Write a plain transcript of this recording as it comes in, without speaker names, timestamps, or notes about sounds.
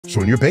So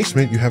in your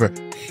basement, you have a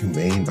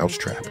Humane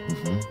Mousetrap.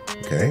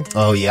 Okay.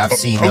 Oh yeah, I've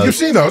seen those. Oh, you've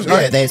seen those?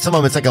 Yeah, Right. some of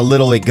them it's like a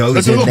little, it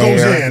goes in They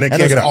there. can't And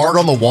there's get out. art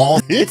on the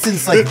wall. It's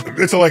like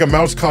it's like a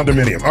mouse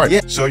condominium. All right.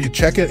 Yeah. So you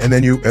check it, and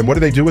then and what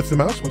do they do with the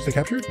mouse once they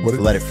capture it?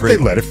 Let it free.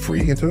 They let it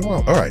free into the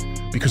wild. All right.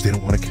 Because they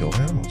don't want to kill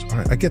animals. All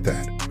right. I get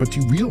that. But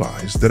do you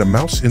realize that a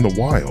mouse in the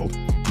wild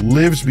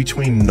lives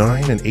between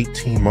 9 and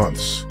 18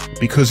 months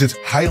because it's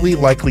highly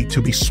likely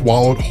to be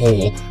swallowed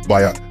whole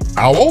by a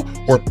owl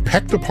or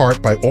pecked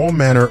apart by all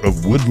manner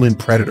of woodland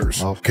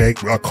predators, okay,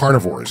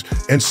 carnivores.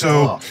 And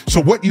so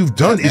what you've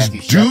done is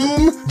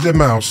doom the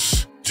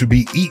mouse to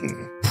be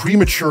eaten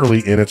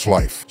prematurely in its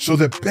life. So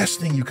the best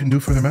thing you can do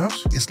for the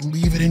mouse is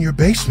leave it in your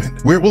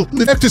basement, where it will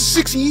live up to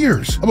 6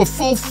 years of a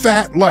full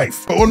fat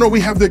life. Oh no, we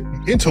have the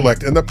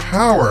intellect and the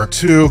power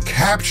to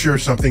capture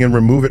something and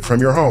remove it from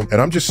your home. And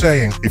I'm just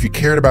saying, if you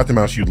cared about the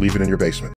mouse, you'd leave it in your basement.